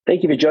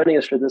Thank you for joining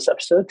us for this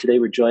episode. Today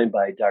we're joined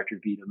by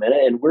Dr. Vittorio Mena,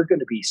 and we're going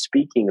to be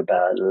speaking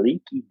about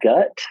leaky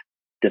gut,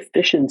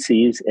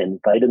 deficiencies in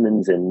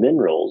vitamins and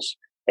minerals,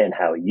 and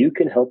how you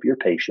can help your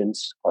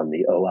patients on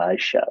the OI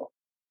show.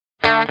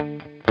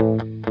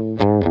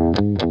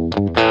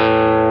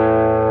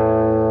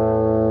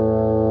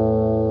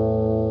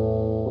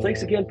 Well,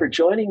 thanks again for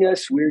joining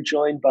us. We're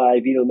joined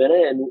by Vittorio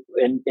Mena,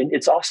 and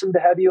it's awesome to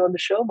have you on the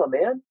show, my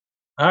man.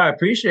 I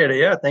appreciate it.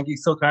 Yeah. Thank you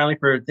so kindly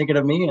for thinking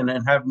of me and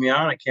having me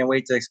on. I can't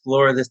wait to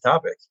explore this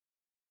topic.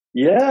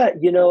 Yeah,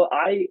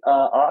 I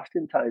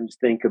oftentimes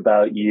think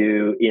about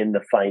you in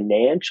the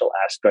financial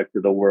aspect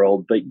of the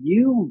world, but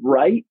you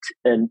write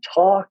and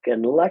talk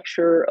and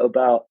lecture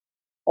about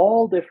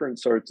all different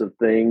sorts of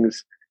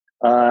things.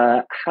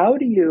 How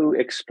do you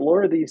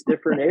explore these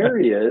different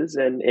areas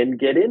and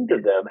get into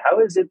them? How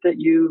is it that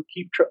you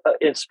keep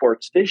in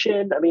sports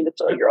vision? I mean,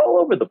 you're all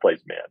over the place,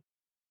 man.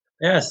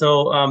 Yeah.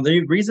 So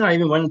the reason I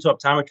even went into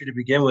optometry to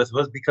begin with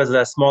was because of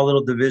that small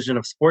little division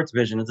of sports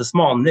vision. It's a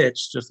small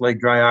niche, just like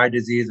dry eye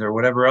disease or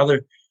whatever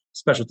other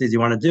specialties you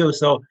want to do.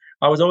 So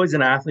I was always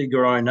an athlete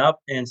growing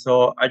up. And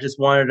so I just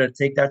wanted to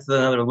take that to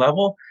another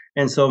level.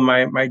 And so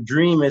my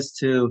dream is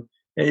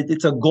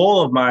it's a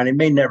goal of mine. It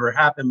may never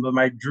happen, but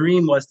my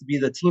dream was to be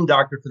the team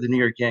doctor for the New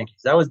York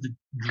Yankees. That was the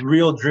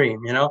real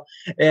dream, you know?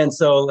 And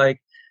so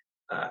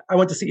I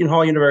went to Seton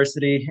Hall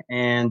University,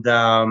 and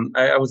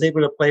I was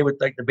able to play with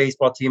like the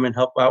baseball team and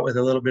help out with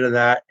a little bit of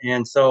that.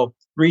 And so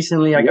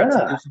recently, I got to do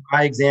Yeah. some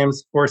eye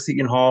exams for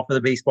Seton Hall for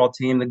the baseball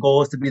team. The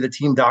goal is to be the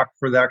team doc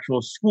for the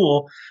actual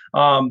school.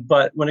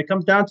 But when it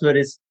comes down to it,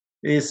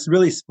 it's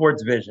really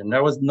sports vision.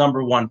 That was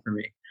number one for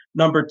me.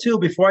 Number two,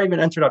 before I even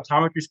entered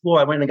optometry school,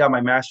 I went and got my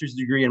master's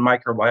degree in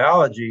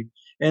microbiology.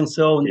 And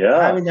so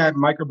Yeah. having that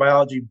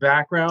microbiology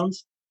background,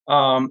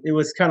 it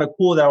was kind of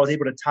cool that I was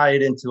able to tie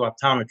it into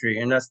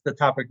optometry, and that's the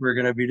topic we're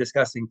going to be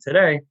discussing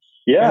today. And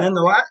Yeah. then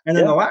the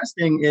Yeah. last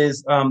thing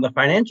is the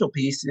financial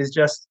piece is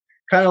just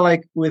kind of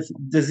like with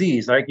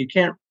disease. Like you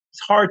can't, it's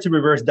hard to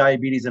reverse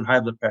diabetes and high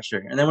blood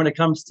pressure. And then when it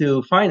comes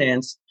to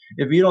finance,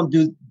 if you don't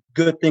do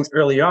good things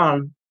early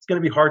on, it's going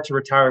to be hard to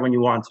retire when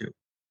you want to,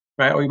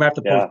 right? Or you might have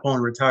to Yeah.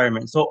 postpone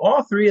retirement. So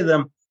all three of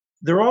them,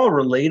 they're all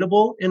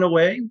relatable in a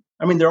way.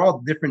 I mean, they're all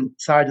different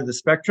sides of the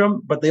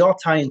spectrum, but they all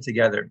tie in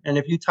together. And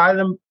if you tie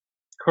them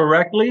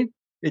correctly,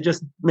 it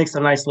just makes a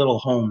nice little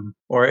home,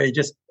 or it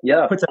just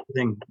Yeah. puts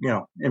everything,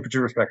 in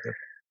perspective.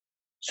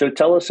 So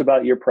tell us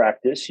about your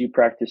practice. You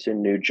practice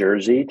in New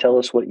Jersey. Tell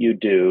us what you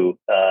do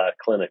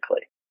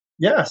clinically.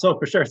 Yeah, so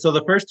for sure. So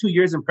the first 2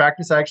 years in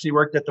practice, I actually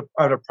worked at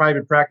a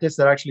private practice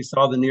that actually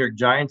saw the New York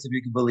Giants, if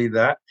you can believe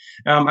that.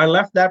 I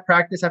left that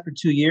practice after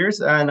 2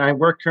 years, and I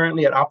work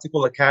currently at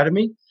Optical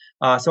Academy.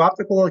 So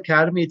Optical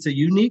Academy, it's a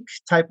unique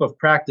type of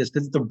practice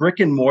because it's a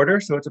brick and mortar,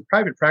 so it's a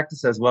private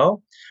practice as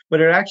well,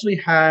 but it actually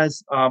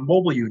has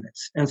mobile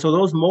units. And so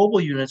those mobile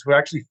units will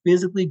actually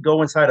physically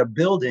go inside a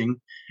building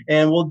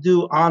and we'll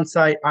do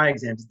on-site eye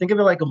exams. Think of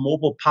it like a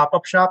mobile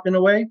pop-up shop in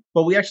a way,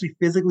 but we actually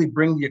physically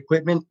bring the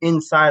equipment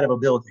inside of a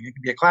building. It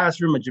could be a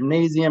classroom, a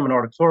gymnasium, an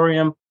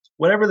auditorium,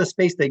 whatever the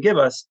space they give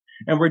us.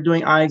 And we're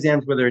doing eye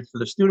exams, whether it's for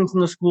the students in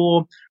the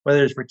school,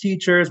 whether it's for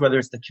teachers, whether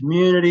it's the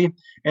community.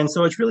 And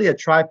so it's really a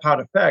tripod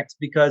effect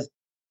because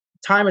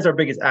time is our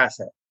biggest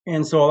asset.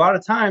 And so a lot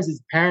of times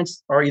these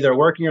parents are either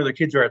working or their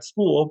kids are at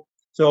school.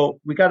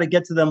 So we got to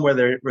get to them where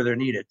they're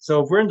needed.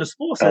 So if we're in the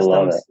school I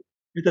love systems,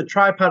 it. it's a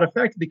tripod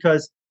effect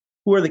because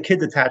who are the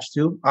kids attached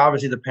to?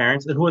 Obviously the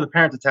parents. And who are the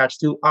parents attached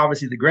to?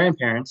 Obviously the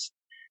grandparents.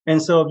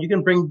 And so if you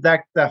can bring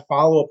that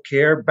follow-up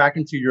care back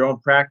into your own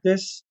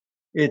practice,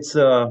 it's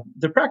the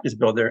practice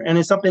builder. And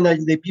it's something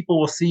that people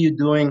will see you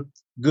doing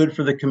good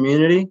for the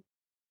community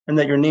and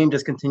that your name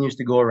just continues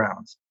to go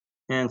around.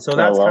 And so I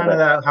that's love kind of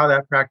it. how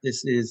that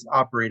practice is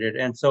operated.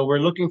 And so we're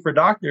looking for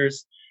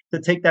doctors to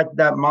take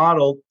that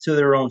model to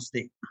their own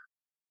state.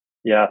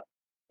 Yeah.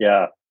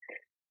 Yeah.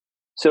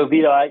 So,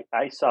 Vito,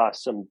 I saw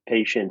some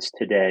patients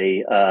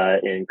today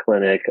in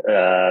clinic,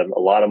 a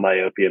lot of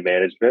myopia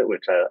management,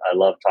 which I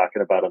love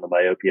talking about on the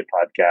myopia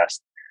podcast,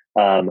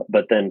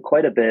 but then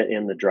quite a bit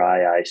in the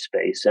dry eye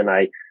space. And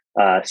I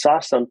saw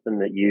something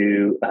that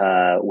you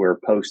were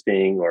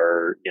posting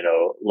or,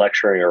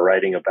 lecturing or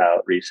writing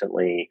about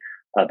recently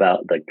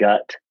about the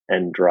gut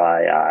and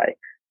dry eye.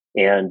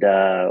 And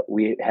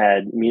we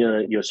had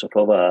Mina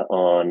Yosifova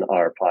on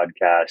our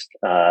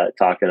podcast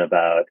talking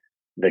about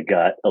the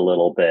gut a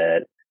little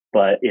bit,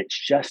 but it's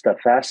just a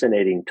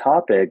fascinating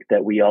topic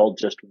that we all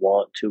just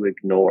want to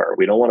ignore.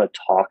 We don't want to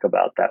talk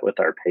about that with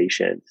our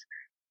patients.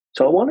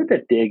 So I wanted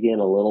to dig in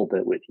a little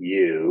bit with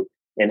you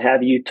and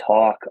have you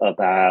talk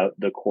about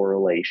the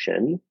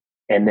correlation.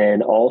 And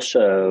then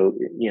also,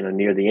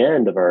 near the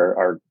end of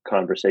our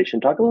conversation,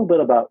 talk a little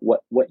bit about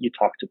what you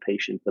talk to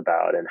patients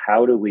about and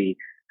how do we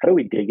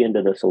dig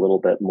into this a little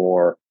bit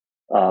more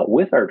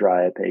with our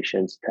dry eye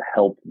patients to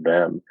help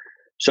them.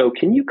 So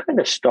can you kind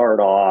of start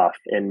off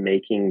in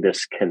making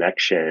this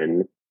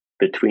connection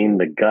between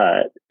the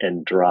gut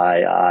and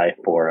dry eye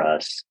for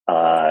us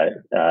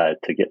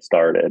to get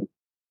started?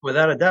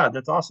 Without a doubt,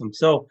 that's awesome.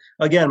 So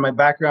again, my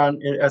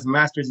background as a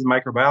master's in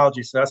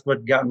microbiology, so that's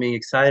what got me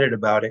excited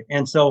about it.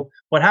 And so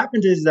what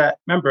happened is that,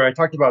 remember, I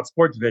talked about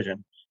sports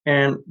vision,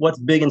 and what's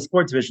big in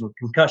sports vision?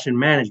 Concussion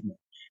management.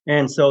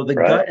 And so the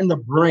Right. gut and the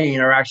brain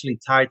are actually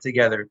tied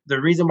together.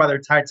 The reason why they're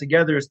tied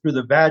together is through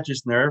the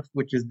vagus nerve,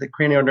 which is the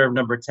cranial nerve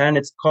number 10.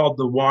 It's called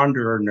the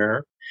wanderer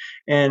nerve,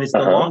 and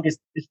Uh-huh.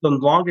 it's the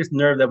longest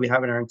nerve that we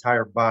have in our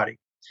entire body.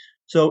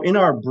 So in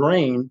our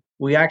brain,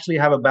 we actually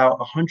have about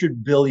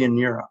 100 billion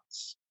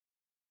neurons.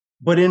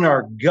 But in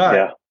our gut,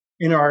 Yeah.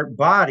 in our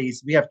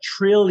bodies, we have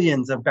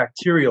trillions of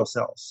bacterial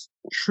cells,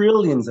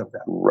 trillions of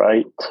them.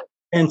 Right.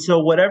 And so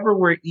whatever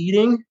we're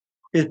eating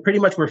is pretty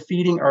much we're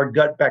feeding our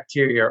gut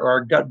bacteria or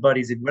our gut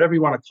buddies, whatever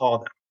you want to call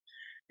them.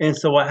 And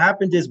so what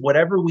happens is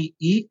whatever we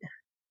eat,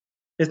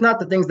 it's not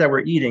the things that we're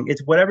eating,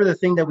 it's whatever the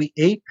thing that we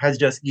ate has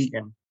just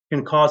eaten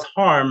can cause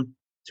harm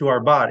to our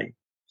body.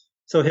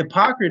 So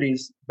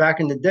Hippocrates, back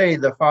in the day,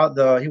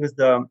 he was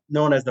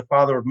known as the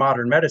father of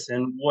modern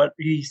medicine. What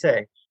did he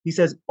say? He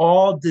says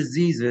all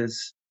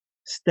diseases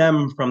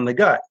stem from the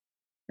gut.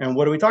 And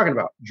what are we talking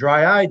about?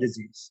 Dry eye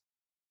disease.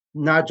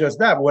 Not just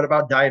that, but what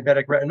about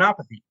diabetic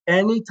retinopathy? Hmm.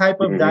 Any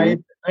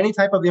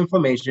type of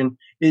inflammation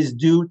is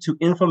due to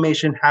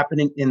inflammation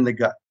happening in the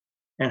gut.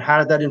 And how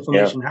did that Yeah.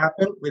 inflammation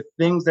happen? With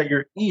things that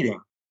you're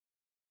eating.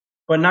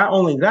 But not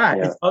only that,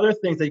 Yeah. it's other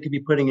things that you could be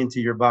putting into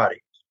your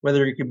body,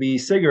 whether it could be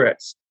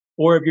cigarettes,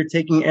 or if you're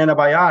taking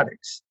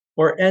antibiotics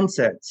or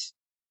NSAIDs.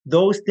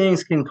 Those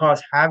things can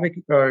cause havoc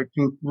or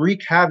can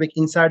wreak havoc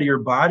inside of your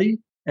body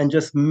and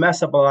just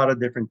mess up a lot of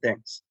different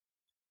things.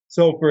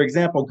 So, for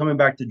example, coming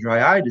back to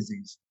dry eye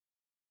disease,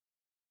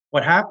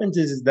 what happens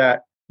is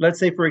that, let's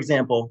say, for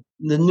example,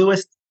 the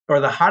newest or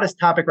the hottest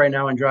topic right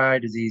now in dry eye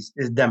disease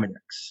is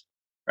Demodex,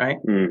 right?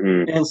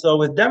 Hmm. And so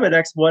with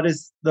Demodex, what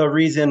is the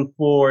reason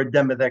for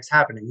Demodex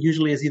happening?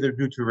 Usually it's either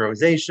due to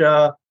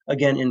rosacea,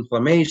 again,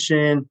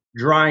 inflammation,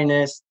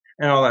 dryness,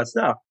 and all that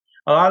stuff.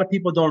 A lot of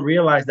people don't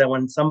realize that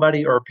when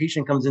somebody or a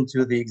patient comes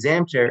into the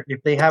exam chair,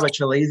 if they have a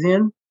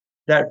chalazion,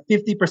 that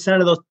 50%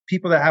 of those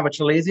people that have a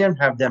chalazion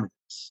have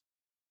Demodex.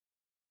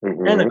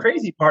 And the Hmm.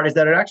 crazy part is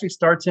that it actually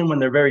starts in when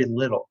they're very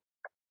little.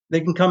 They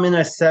can come in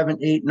as 7,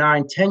 8,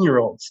 9, 10 year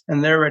olds,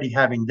 and they're already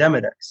having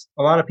Demodex.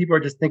 A lot of people are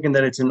just thinking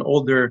that it's an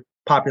older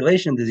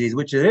population disease,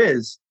 which it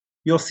is.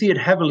 You'll see it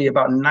heavily.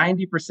 About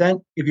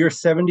 90%, if you're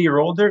 70 or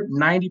older,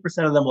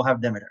 90% of them will have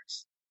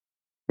Demodex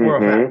for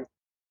a fact. Hmm.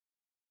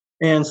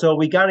 And so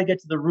we got to get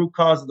to the root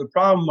cause of the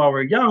problem while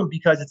we're young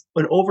because it's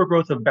an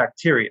overgrowth of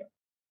bacteria.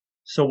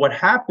 So what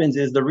happens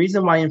is the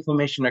reason why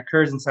inflammation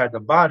occurs inside the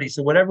body.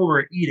 So whatever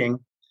we're eating,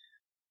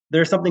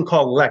 there's something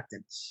called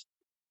lectins.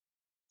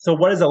 So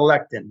what is a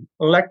lectin?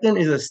 A lectin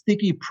is a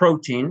sticky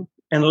protein,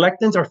 and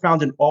lectins are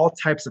found in all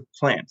types of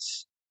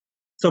plants.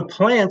 So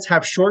plants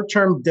have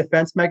short-term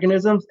defense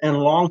mechanisms and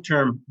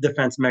long-term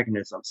defense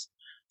mechanisms.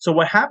 So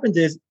what happens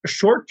is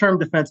short-term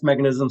defense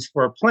mechanisms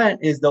for a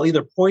plant is they'll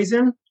either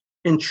poison,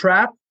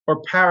 entrap,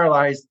 or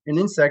paralyze an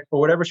insect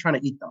or whatever's trying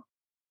to eat them.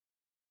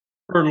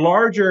 For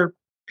larger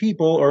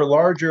people or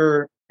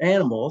larger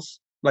animals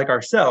like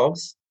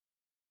ourselves,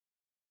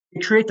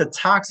 it creates a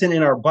toxin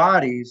in our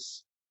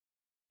bodies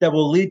that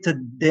will lead to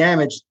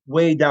damage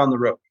way down the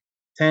road,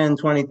 10,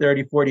 20,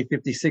 30, 40,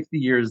 50, 60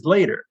 years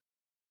later.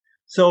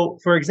 So,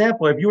 for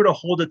example, if you were to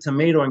hold a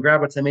tomato and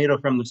grab a tomato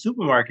from the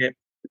supermarket,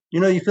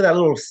 you feel that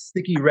little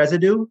sticky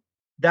residue?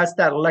 That's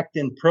that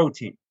lectin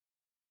protein.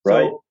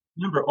 Right. So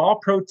remember,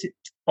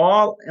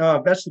 all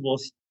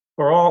vegetables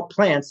or all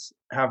plants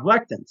have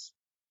lectins.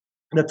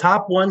 The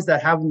top ones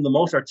that have them the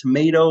most are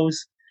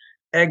tomatoes,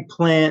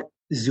 eggplant,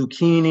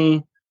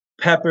 zucchini,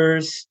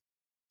 peppers.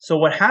 So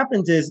what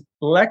happens is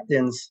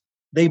lectins,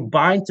 they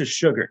bind to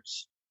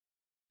sugars.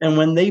 And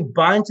when they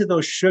bind to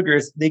those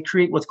sugars, they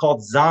create what's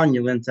called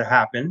zonulin to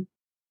happen.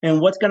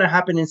 And what's going to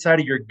happen inside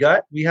of your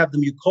gut? We have the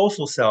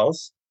mucosal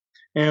cells.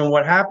 And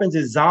what happens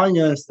is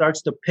zonulin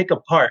starts to pick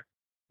apart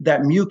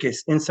that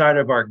mucus inside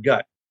of our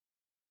gut.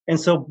 And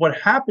so what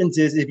happens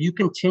is if you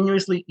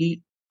continuously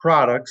eat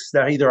products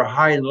that either are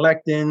high in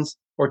lectins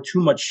or too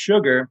much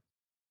sugar,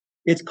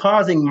 it's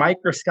causing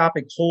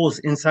microscopic holes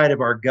inside of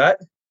our gut.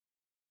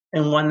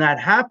 And when that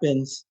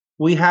happens,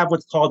 we have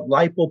what's called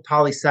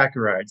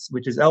lipopolysaccharides,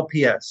 which is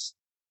LPS.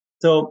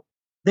 So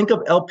think of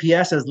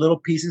LPS as little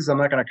pieces. I'm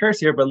not going to curse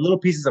here, but little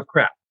pieces of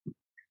crap.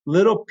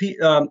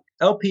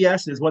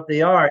 LPS is what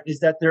they are. Is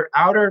that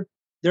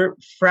they're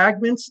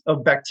fragments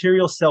of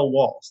bacterial cell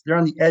walls. They're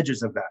on the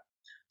edges of that.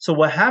 So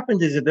what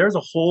happens is if there's a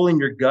hole in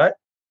your gut,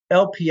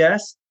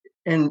 LPS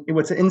and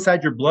what's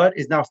inside your blood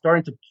is now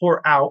starting to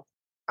pour out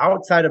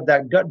outside of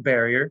that gut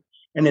barrier,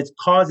 and it's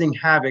causing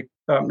havoc.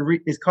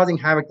 Is causing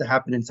havoc to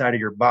happen inside of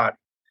your body.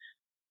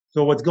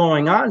 So what's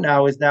going on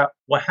now is that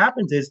what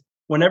happens is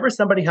whenever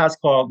somebody has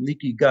called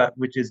leaky gut,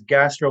 which is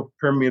gastrointestinal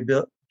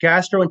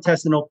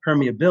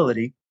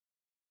permeability,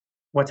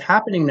 what's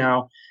happening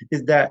now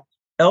is that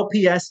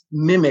LPS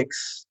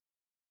mimics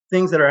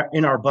things that are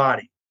in our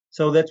body.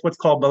 So that's what's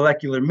called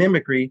molecular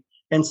mimicry.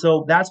 And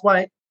so that's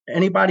why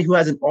anybody who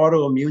has an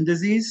autoimmune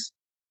disease,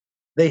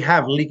 they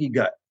have leaky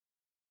gut.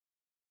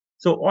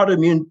 So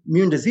autoimmune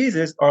immune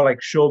diseases are like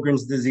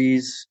Sjogren's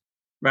disease,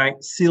 right?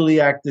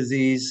 Celiac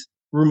disease,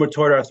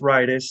 rheumatoid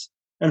arthritis.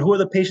 And who are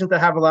the patients that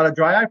have a lot of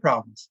dry eye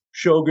problems?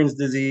 Sjogren's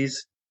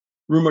disease,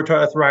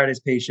 rheumatoid arthritis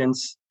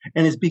patients.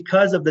 And it's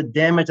because of the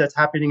damage that's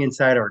happening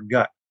inside our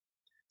gut.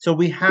 So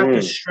we have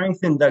to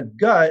strengthen the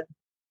gut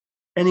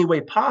any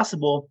way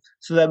possible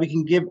so that we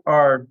can give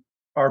our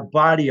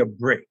body a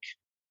break.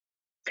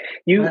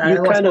 You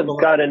kind of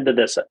got into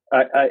this.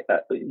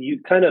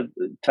 You kind of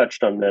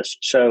touched on this.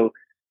 So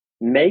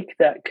make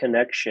that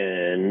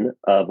connection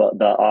of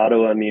the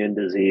autoimmune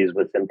disease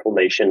with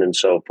inflammation and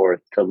so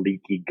forth to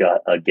leaky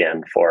gut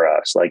again for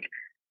us. Like,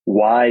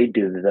 why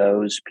do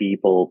those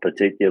people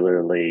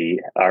particularly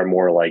are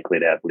more likely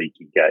to have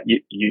leaky gut?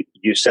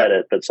 You said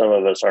it, but some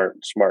of us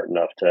aren't smart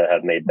enough to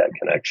have made that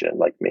connection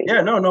like me.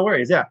 Yeah, no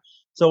worries. Yeah.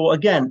 So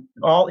again,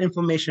 all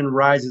inflammation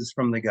rises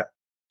from the gut.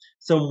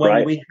 So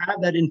when we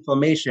have that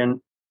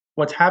inflammation,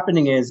 what's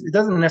happening is it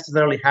doesn't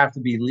necessarily have to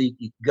be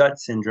leaky gut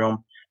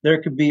syndrome.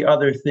 There could be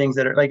other things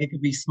that are like, it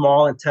could be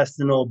small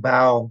intestinal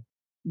bowel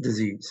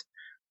disease,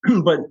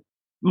 but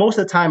most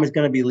of the time it's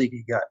going to be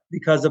leaky gut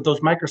because of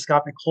those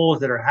microscopic holes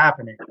that are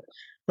happening.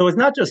 So it's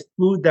not just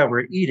food that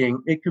we're eating.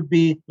 It could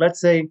be,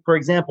 let's say, for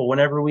example,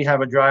 whenever we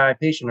have a dry eye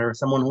patient or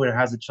someone who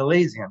has a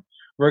chalazion,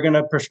 we're going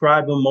to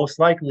prescribe them most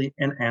likely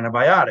an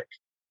antibiotic.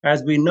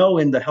 As we know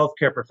in the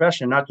healthcare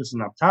profession, not just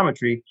in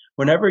optometry,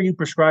 whenever you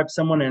prescribe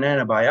someone an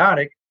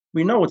antibiotic,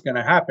 we know what's going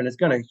to happen. It's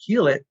going to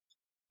heal it.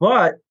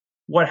 But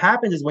what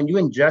happens is when you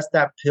ingest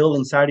that pill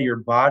inside of your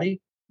body,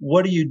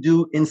 what do you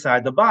do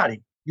inside the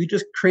body? You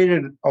just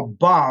created a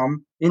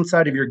bomb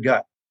inside of your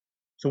gut.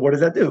 So what does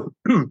that do?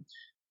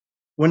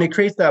 When it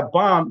creates that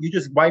bomb, you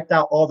just wiped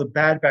out all the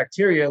bad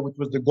bacteria, which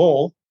was the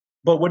goal.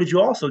 But what did you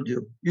also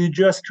do? You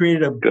just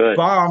created a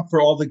bomb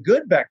for all the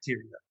good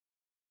bacteria.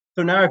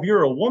 So now if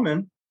you're a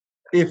woman,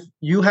 if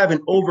you have an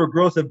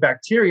overgrowth of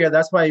bacteria,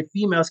 that's why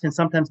females can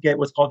sometimes get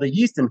what's called a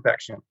yeast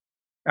infection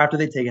after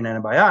they take an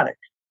antibiotic.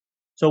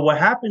 So what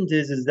happens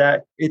is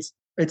that it's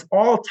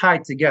all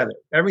tied together.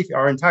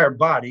 Our entire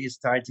body is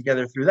tied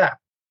together through that.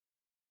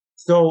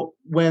 So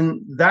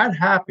when that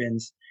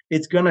happens,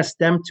 it's going to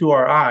stem to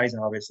our eyes,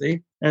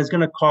 obviously, and it's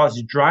going to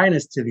cause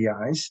dryness to the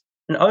eyes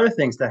and other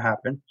things to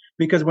happen.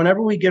 Because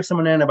whenever we give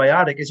someone an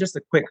antibiotic, it's just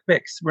a quick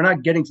fix. We're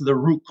not getting to the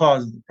root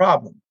cause of the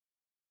problem.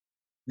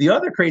 The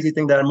other crazy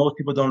thing that most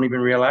people don't even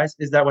realize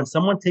is that when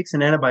someone takes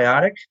an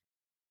antibiotic,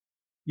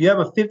 you have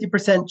a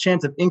 50%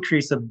 chance of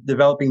increase of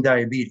developing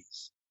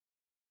diabetes.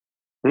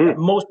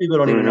 Most people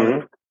don't even know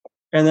that.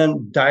 And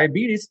then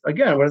diabetes,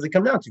 again, what does it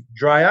come down to?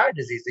 Dry eye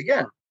disease.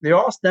 Again, it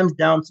all stems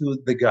down to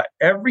the gut.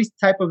 Every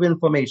type of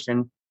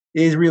inflammation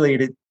is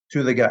related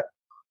to the gut.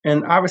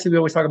 And obviously, we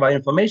always talk about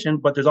inflammation,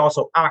 but there's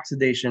also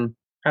oxidation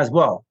as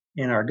well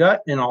in our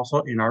gut and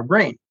also in our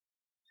brain.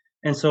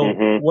 And so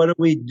what do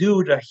we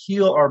do to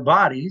heal our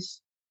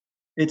bodies?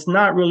 It's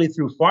not really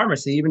through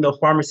pharmacy, even though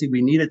pharmacy,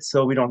 we need it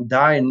so we don't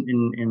die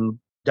in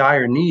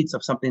dire needs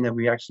of something that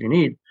we actually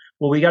need.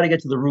 Well, we got to get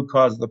to the root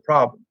cause of the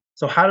problem.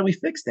 So how do we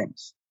fix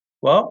things?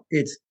 Well,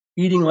 it's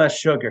eating less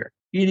sugar,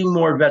 eating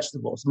more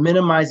vegetables,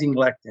 minimizing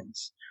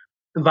lectins,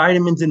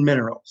 vitamins and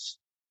minerals,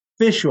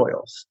 fish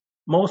oils.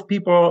 Most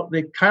people,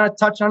 they kind of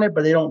touch on it,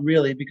 but they don't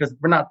really, because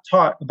we're not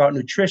taught about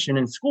nutrition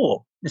in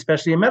school,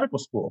 especially in medical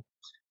school.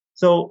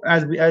 So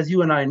as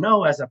you and I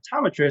know, as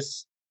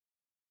optometrists,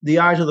 the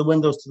eyes are the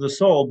windows to the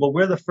soul, but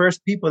we're the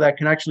first people that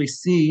can actually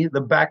see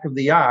the back of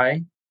the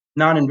eye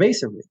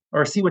non-invasively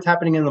or see what's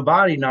happening in the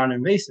body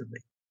non-invasively.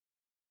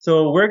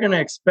 So we're going to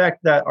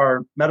expect that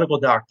our medical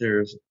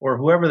doctors or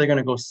whoever they're going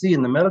to go see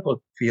in the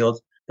medical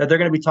field, that they're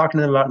going to be talking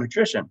to them about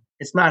nutrition.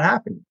 It's not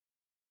happening.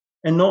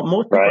 And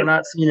most people are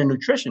not seeing a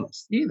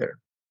nutritionist either.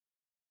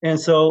 And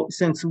so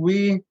since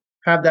we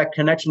have that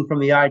connection from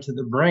the eye to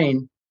the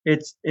brain,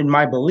 it's, in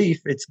my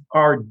belief, it's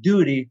our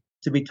duty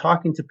to be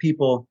talking to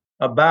people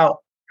about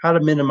how to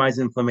minimize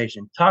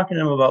inflammation, talking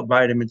to them about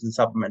vitamins and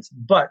supplements.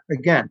 But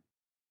again,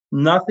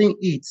 nothing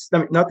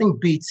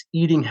beats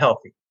eating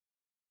healthy.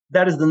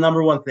 That is the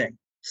number one thing.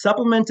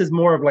 Supplements is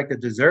more of like a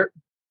dessert.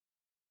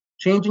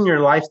 Changing your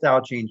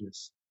lifestyle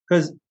changes.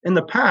 Because in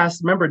the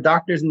past, remember,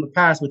 doctors in the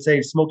past would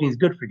say smoking is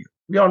good for you.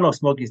 We all know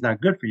smoking is not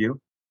good for you,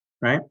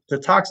 right? It's a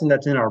toxin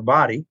that's in our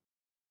body.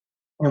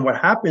 And what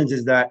happens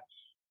is that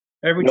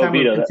every time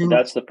Vito,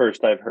 that's the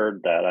first I've heard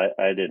that.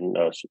 I didn't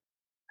know.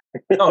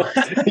 Oh,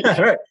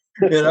 right.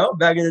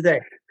 Back in the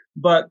day.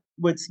 But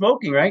with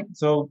smoking, right?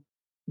 So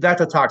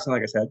that's a toxin,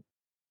 like I said.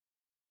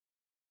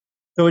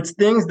 So it's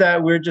things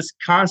that we're just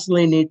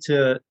constantly need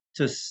to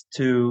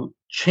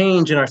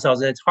change in ourselves.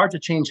 And it's hard to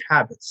change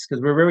habits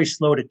because we're very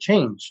slow to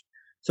change.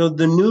 So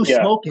the new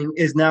smoking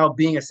is now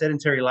being a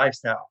sedentary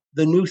lifestyle.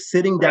 The new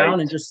sitting down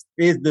and just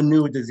is the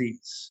new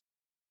disease.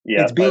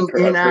 Yeah, it's being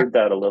I've heard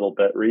that a little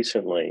bit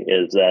recently,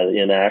 is that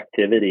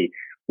inactivity.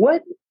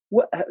 What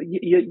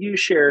you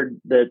shared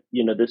that,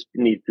 this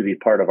needs to be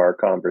part of our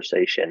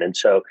conversation. And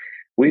so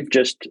we've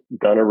just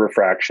done a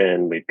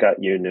refraction. We've got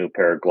you a new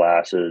pair of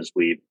glasses.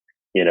 We've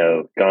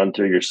gone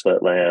through your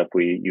slit lamp.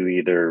 You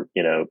either,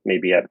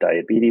 maybe have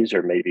diabetes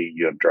or maybe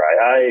you have dry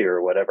eye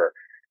or whatever.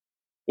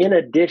 In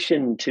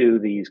addition to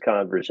these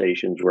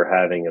conversations we're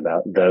having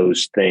about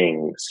those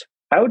things,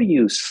 how do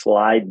you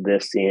slide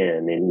this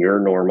in your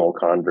normal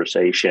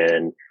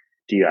conversation?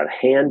 Do you have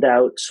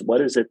handouts?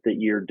 What is it that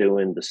you're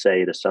doing to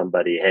say to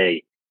somebody,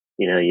 hey,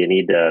 you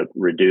need to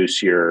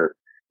reduce your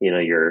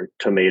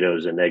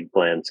tomatoes and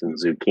eggplants and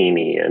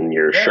zucchini and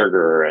your Yeah.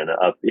 sugar and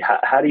up?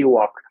 How do you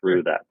walk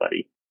through that,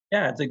 buddy?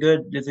 Yeah, it's a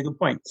good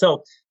point.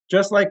 So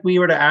just like we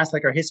were to ask,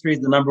 like our history is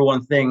the number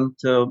one thing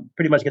to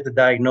pretty much get the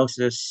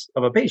diagnosis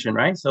of a patient,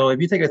 right? So if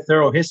you take a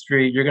thorough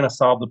history, you're going to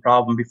solve the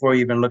problem before you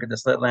even look at the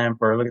slit lamp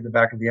or look at the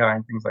back of the eye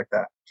and things like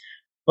that.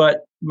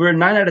 But we're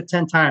 9 out of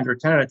 10 times or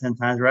 10 out of 10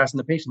 times, we're asking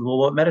the patient, well,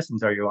 what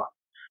medicines are you on?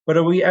 But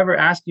are we ever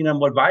asking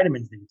them what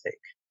vitamins do you take,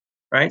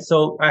 right?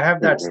 So I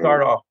have that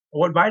start off.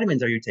 What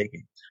vitamins are you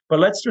taking? But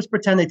let's just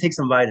pretend they take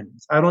some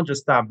vitamins. I don't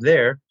just stop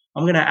there.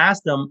 I'm going to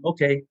ask them,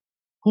 okay,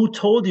 who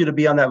told you to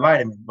be on that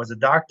vitamin? Was it a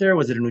doctor?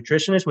 Was it a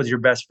nutritionist? Was it your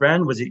best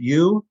friend? Was it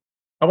you?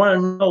 I want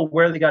to know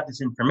where they got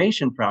this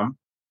information from,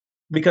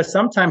 because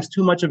sometimes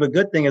too much of a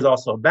good thing is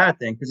also a bad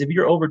thing. Because if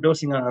you're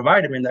overdosing on a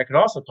vitamin, that could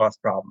also cause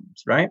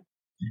problems, right?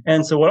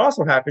 And so what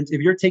also happens if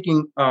you're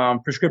taking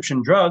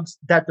prescription drugs,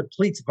 that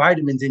depletes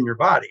vitamins in your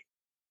body.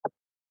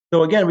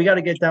 So again, we got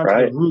to get down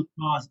to the root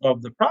cause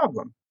of the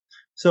problem.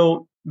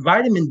 So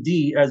vitamin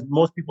D, as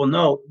most people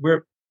know,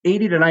 we're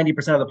 80 to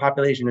 90% of the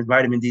population is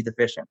vitamin D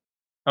deficient.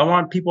 I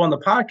want people on the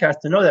podcast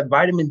to know that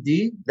vitamin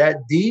D, that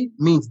D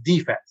means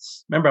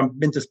defense. Remember, I've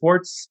been to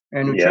sports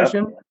and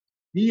nutrition. Yep.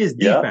 D is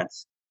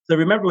defense. Yep. So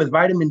remember, with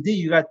vitamin D,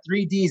 you got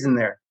 3 Ds in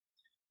there.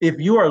 If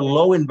you are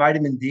low in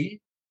vitamin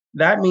D,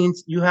 that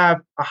means you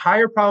have a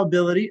higher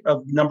probability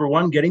of, number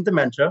 1, getting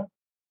dementia,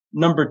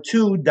 number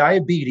 2,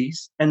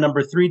 diabetes, and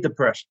number 3,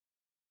 depression.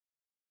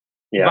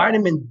 Yeah.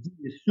 Vitamin D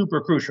is super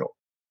crucial,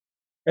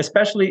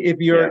 especially if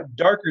you're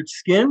darker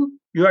skin,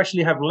 you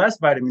actually have less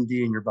vitamin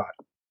D in your body.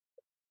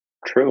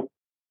 True.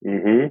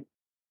 Mm-hmm.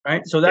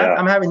 Right. So that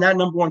I'm having that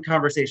number 1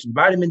 conversation.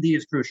 Vitamin D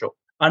is crucial.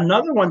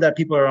 Another one that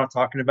people are not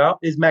talking about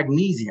is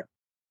magnesium.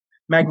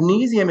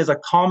 Magnesium is a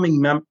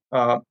calming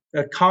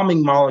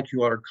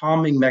molecule or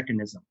calming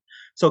mechanism.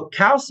 So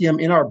calcium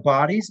in our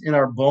bodies, in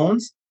our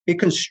bones, it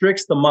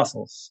constricts the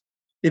muscles.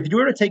 If you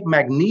were to take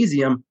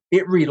magnesium,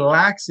 it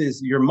relaxes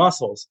your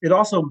muscles. It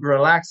also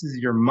relaxes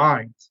your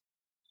mind,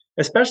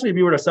 especially if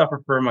you were to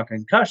suffer from a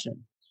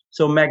concussion.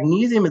 So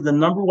magnesium is the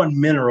number 1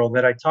 mineral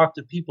that I talk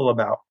to people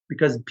about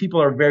because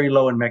people are very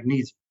low in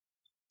magnesium.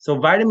 So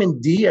vitamin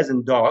D as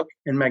in dog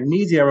and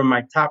magnesium are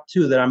my top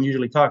 2 that I'm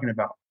usually talking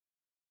about.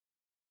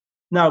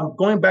 Now,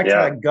 going back to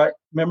that gut,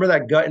 remember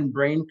that gut and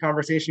brain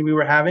conversation we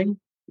were having?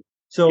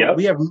 So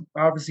we have,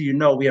 obviously,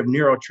 we have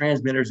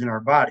neurotransmitters in our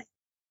body.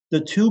 The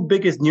 2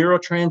 biggest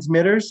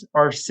neurotransmitters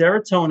are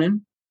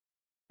serotonin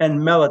and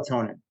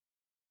melatonin.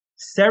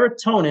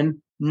 Serotonin,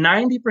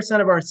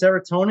 90% of our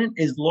serotonin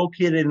is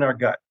located in our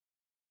gut.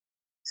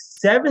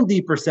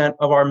 70%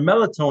 of our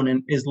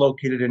melatonin is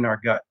located in our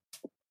gut.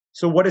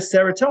 So what is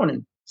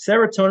serotonin?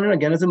 Serotonin,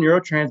 again, is a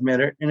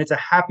neurotransmitter, and it's a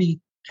happy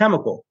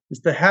chemical. It's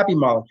the happy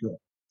molecule.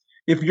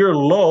 If you're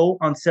low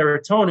on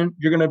serotonin,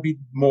 you're going to be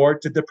more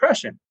to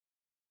depression.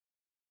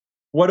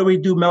 What do we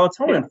do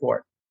melatonin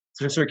for?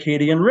 It's a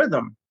circadian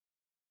rhythm.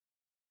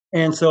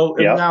 And so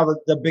now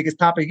the biggest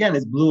topic, again,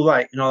 is blue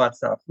light and all that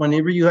stuff.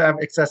 Whenever you have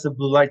excessive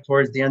blue light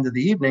towards the end of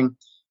the evening,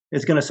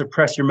 it's going to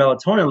suppress your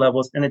melatonin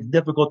levels, and it's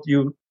difficult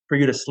for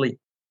you to sleep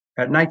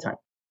at nighttime.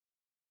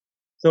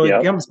 So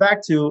it comes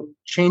back to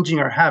changing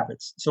our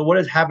habits. So what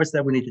is habits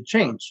that we need to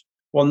change?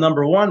 Well,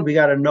 number 1, we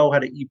got to know how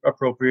to eat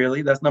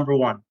appropriately. That's number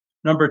 1.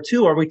 Number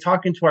 2, are we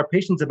talking to our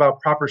patients about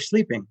proper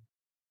sleeping?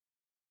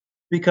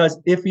 Because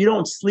if you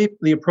don't sleep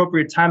the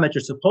appropriate time that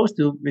you're supposed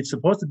to, it's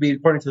supposed to be,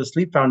 according to the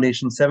Sleep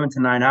Foundation, 7 to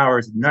 9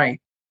 hours at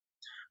night.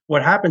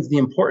 What happens, the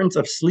importance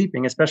of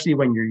sleeping, especially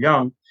when you're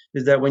young,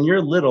 is that when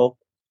you're little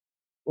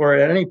or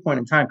at any point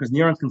in time, because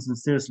neurons can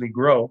continuously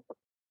grow,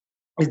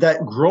 is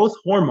that growth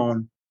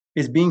hormone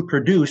is being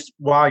produced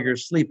while you're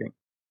sleeping.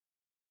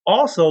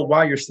 Also,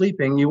 while you're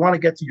sleeping, you want to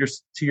get to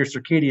your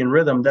circadian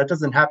rhythm. That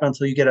doesn't happen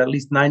until you get at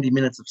least 90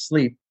 minutes of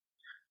sleep.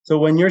 So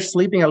when you're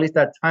sleeping, at least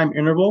that time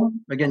interval,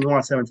 again, you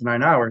want 7 to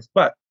 9 hours,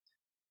 but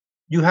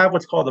you have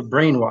what's called a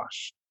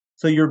brainwash.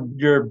 So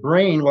your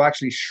brain will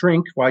actually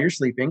shrink while you're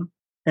sleeping,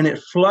 and it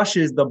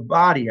flushes the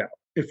body out.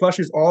 It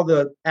flushes all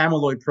the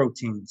amyloid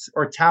proteins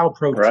or tau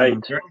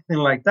proteins or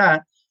anything like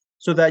that,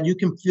 so that you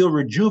can feel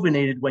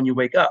rejuvenated when you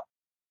wake up.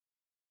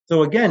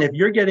 So again, if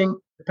you're getting,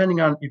 depending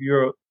on if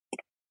you're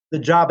the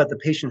job that the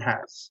patient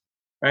has,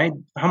 right?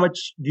 How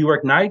much do you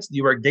work nights? Do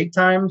you work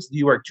daytimes? Do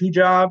you work 2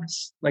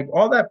 jobs? Like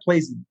all that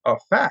plays a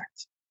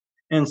fact.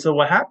 And so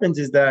what happens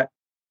is that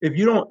if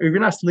you're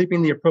not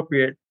sleeping the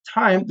appropriate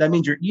time, that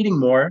means you're eating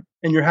more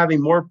and you're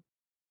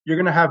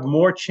going to have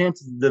more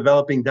chances of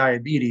developing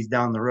diabetes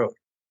down the road.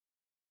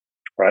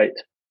 Right.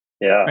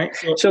 Yeah. Right?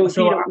 So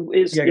Vito,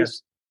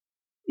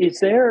 is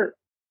there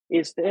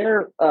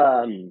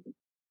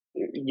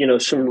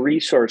some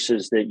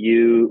resources that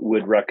you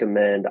would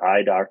recommend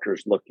eye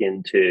doctors look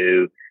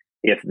into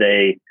if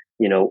they,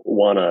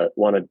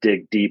 want to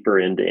dig deeper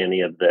into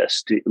any of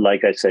this?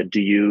 Like I said,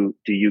 do you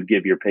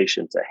give your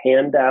patients a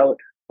handout,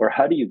 or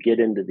how do you get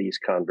into these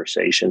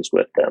conversations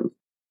with them?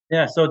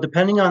 Yeah. So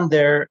depending on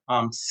their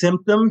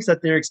symptoms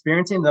that they're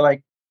experiencing, they're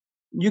like,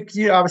 you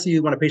obviously,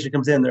 when a patient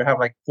comes in, they have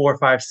like 4,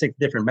 5, 6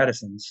 different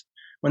medicines.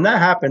 When that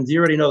happens, you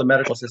already know the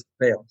medical system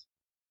failed,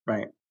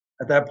 right?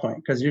 At that point,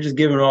 because you're just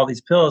giving them all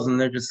these pills and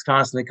they're just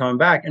constantly coming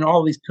back, and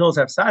all these pills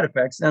have side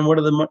effects. And what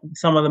are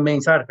some of the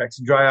main side effects?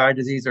 Dry eye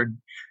disease or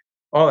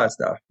all that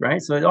stuff,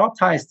 right? So it all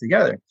ties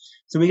together.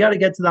 So we got to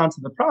get down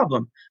to the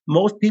problem.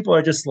 Most people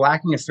are just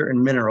lacking a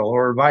certain mineral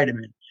or a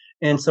vitamin.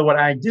 And so what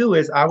I do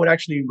is I would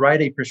actually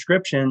write a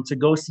prescription to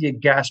go see a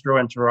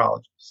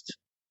gastroenterologist.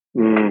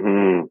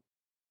 Mm-hmm.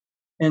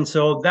 And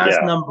so that's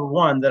Yeah. number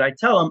one that I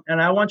tell them.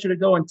 And I want you to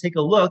go and take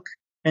a look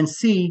and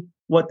see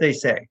what they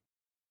say.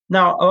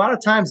 Now, a lot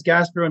of times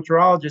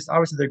gastroenterologists,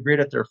 obviously they're great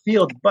at their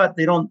field, but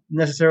they don't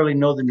necessarily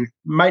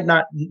might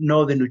not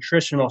know the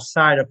nutritional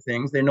side of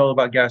things. They know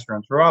about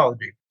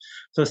gastroenterology.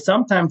 So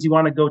sometimes you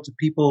want to go to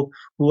people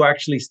who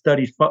actually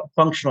study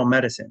functional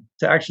medicine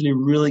to actually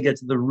really get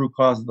to the root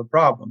cause of the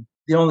problem.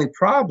 The only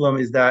problem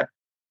is that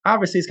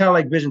obviously it's kind of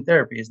like vision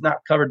therapy. It's not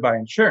covered by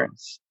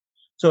insurance.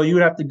 So you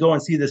would have to go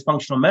and see this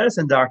functional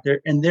medicine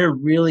doctor, and they're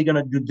really going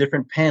to do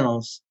different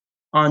panels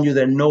on you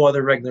that no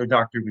other regular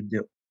doctor would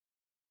do.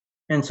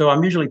 And so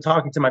I'm usually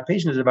talking to my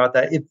patients about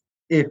that.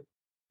 If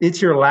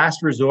it's your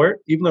last resort,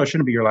 even though it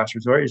shouldn't be your last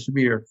resort, it should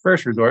be your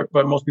first resort,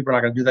 but most people are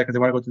not going to do that because they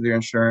want to go through their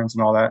insurance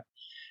and all that,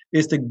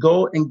 is to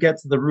go and get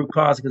to the root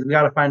cause, because we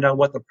got to find out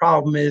what the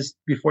problem is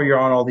before you're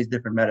on all these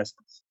different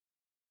medicines.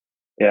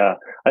 Yeah,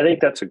 I think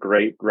that's a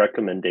great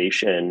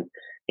recommendation.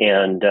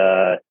 And,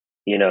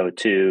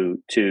 even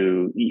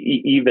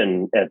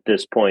at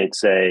this point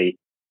say,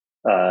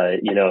 I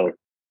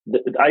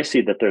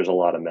see that there's a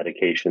lot of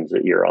medications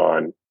that you're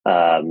on.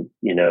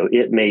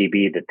 It may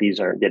be that these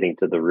aren't getting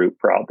to the root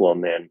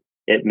problem, and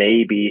it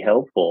may be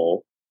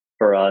helpful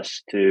for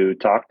us to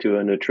talk to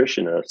a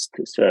nutritionist,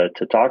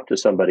 to talk to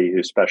somebody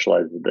who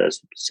specializes in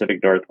this.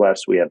 Pacific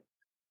Northwest, we have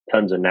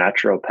tons of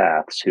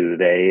naturopaths who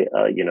they,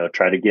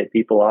 try to get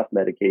people off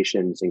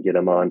medications and get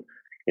them on,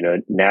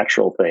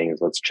 natural things.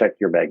 Let's check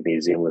your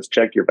magnesium. Let's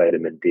check your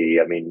vitamin D.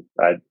 I mean,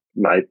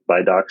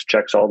 my docs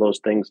checks all those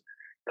things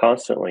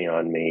constantly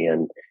on me,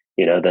 and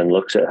then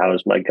looks at how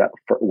is my gut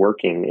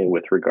working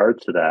with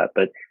regards to that.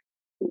 But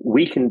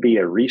we can be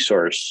a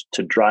resource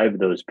to drive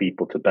those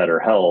people to better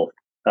health,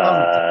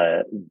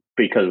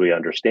 because we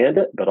understand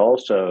it, but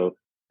also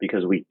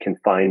because we can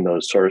find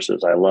those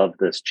sources. I love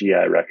this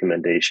GI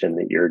recommendation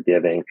that you're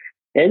giving.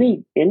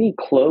 Any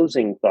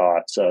closing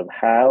thoughts of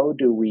how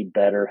do we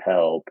better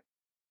help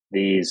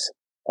these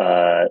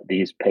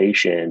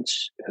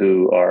patients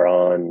who are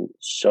on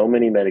so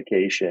many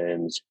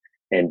medications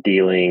and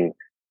dealing,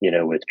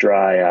 with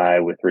dry eye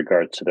with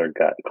regards to their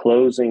gut?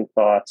 Closing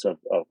thoughts of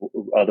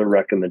other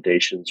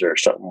recommendations, or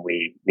something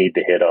we need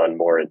to hit on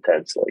more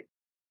intensely?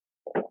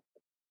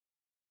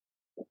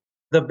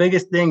 The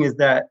biggest thing is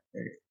that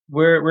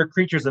we're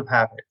creatures of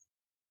habit.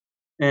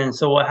 And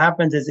so what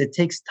happens is it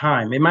takes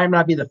time. It might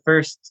not be the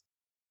first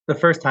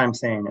time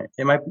saying it.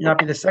 It might not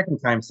be the second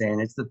time saying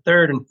it. It's the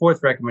third and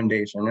fourth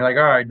recommendation. You're like,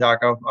 all right, doc,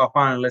 I'll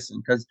finally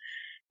listen, because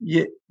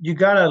you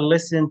got to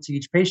listen to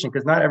each patient,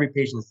 because not every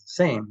patient is the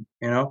same,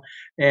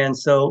 And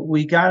so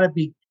we got to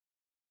be,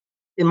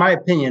 in my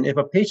opinion, if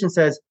a patient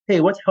says,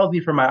 hey, what's healthy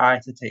for my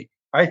eyes to take?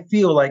 I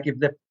feel like if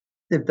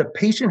the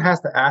patient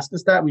has to ask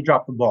us that, we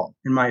drop the ball,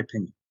 in my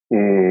opinion.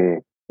 Mm-hmm.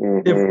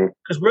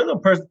 Because we're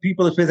the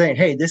people that say, saying,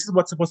 hey, this is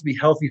what's supposed to be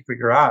healthy for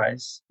your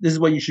eyes. This is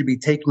what you should be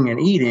taking and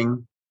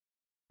eating,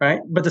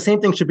 right? But the same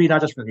thing should be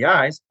not just for the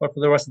eyes, but for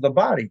the rest of the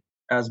body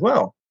as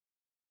well.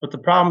 But the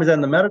problem is that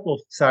in the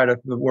medical side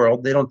of the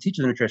world, they don't teach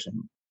the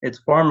nutrition.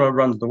 It's pharma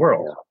runs the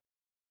world.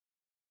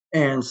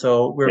 Yeah. And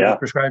so we're just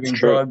prescribing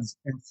drugs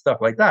and stuff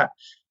like that.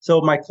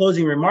 So my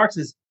closing remarks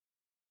is,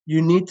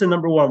 you need to,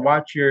 number one,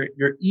 watch your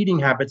eating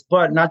habits,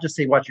 but not just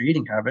say watch your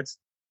eating habits.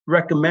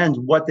 Recommend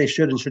what they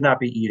should and should not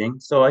be eating.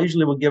 So I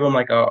usually will give them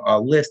like a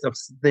list of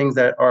things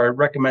that are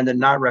recommended,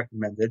 not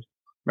recommended,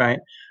 right?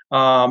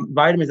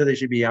 Vitamins that they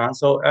should be on.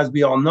 So as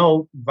we all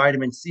know,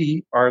 vitamin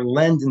C, our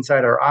lens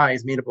inside our eye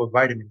is made up of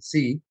vitamin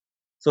C.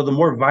 So the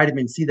more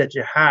vitamin C that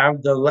you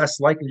have, the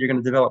less likely you're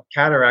going to develop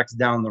cataracts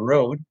down the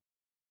road,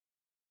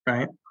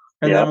 right?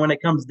 And then when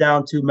it comes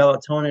down to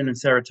melatonin and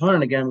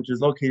serotonin again, which is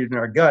located in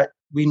our gut,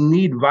 we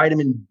need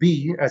vitamin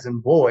B, as in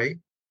boy.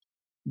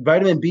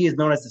 Vitamin B is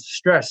known as the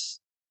stress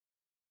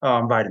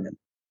vitamin.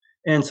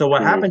 And so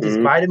what happens is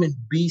vitamin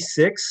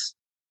B6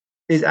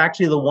 is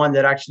actually the one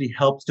that actually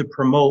helps to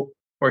promote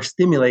or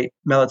stimulate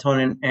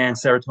melatonin and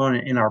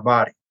serotonin in our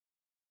body.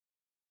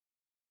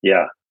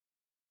 Yeah.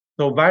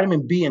 So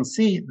vitamin B and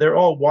C, they're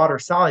all water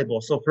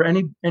soluble. So for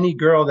any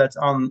girl that's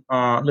on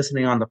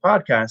listening on the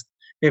podcast,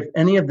 if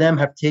any of them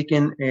have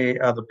taken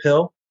the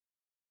pill,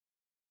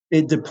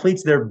 it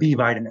depletes their B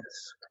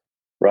vitamins.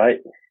 Right.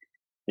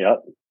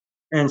 Yep.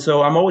 And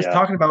so I'm always Yeah.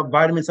 talking about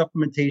vitamin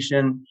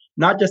supplementation,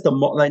 not just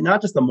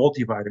not just a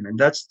multivitamin.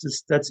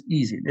 That's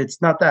easy.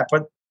 It's not that,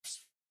 but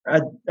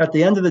at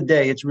the end of the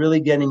day, it's really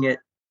getting it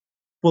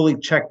fully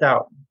checked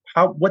out.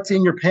 What's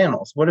in your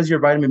panels? What is your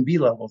vitamin B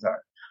levels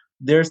are?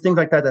 There's things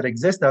like that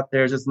exist out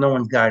there, just no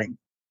one's guiding.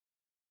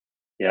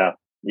 Yeah.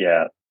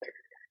 Yeah.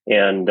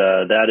 And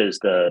that is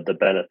the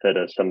benefit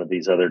of some of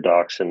these other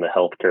docs in the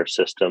healthcare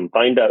system.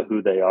 Find out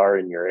who they are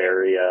in your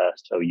area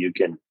so you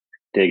can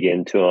dig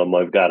into them.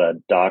 I've got a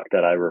doc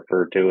that I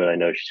refer to, and I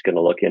know she's going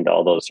to look into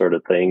all those sort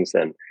of things.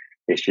 And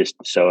it's just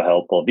so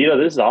helpful. Vito,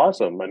 this is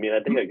awesome. I mean, I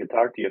think I could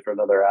talk to you for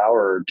another hour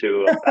or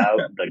two about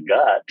the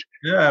gut.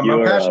 Yeah, I'm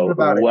You are passionate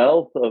about it.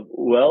 wealth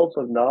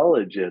of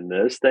knowledge in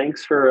this.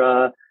 Thanks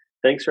for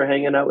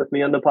hanging out with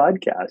me on the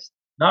podcast.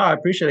 No, I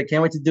appreciate it.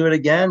 Can't wait to do it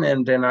again.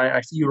 And then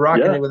I see you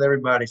rocking it with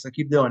everybody. So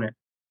keep doing it.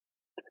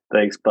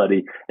 Thanks,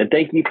 buddy. And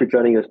thank you for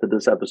joining us for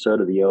this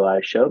episode of the OI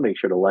Show. Make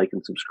sure to like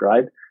and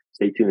subscribe.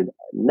 Stay tuned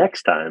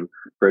next time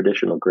for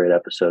additional great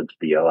episodes of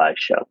the OI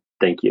Show.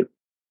 Thank you.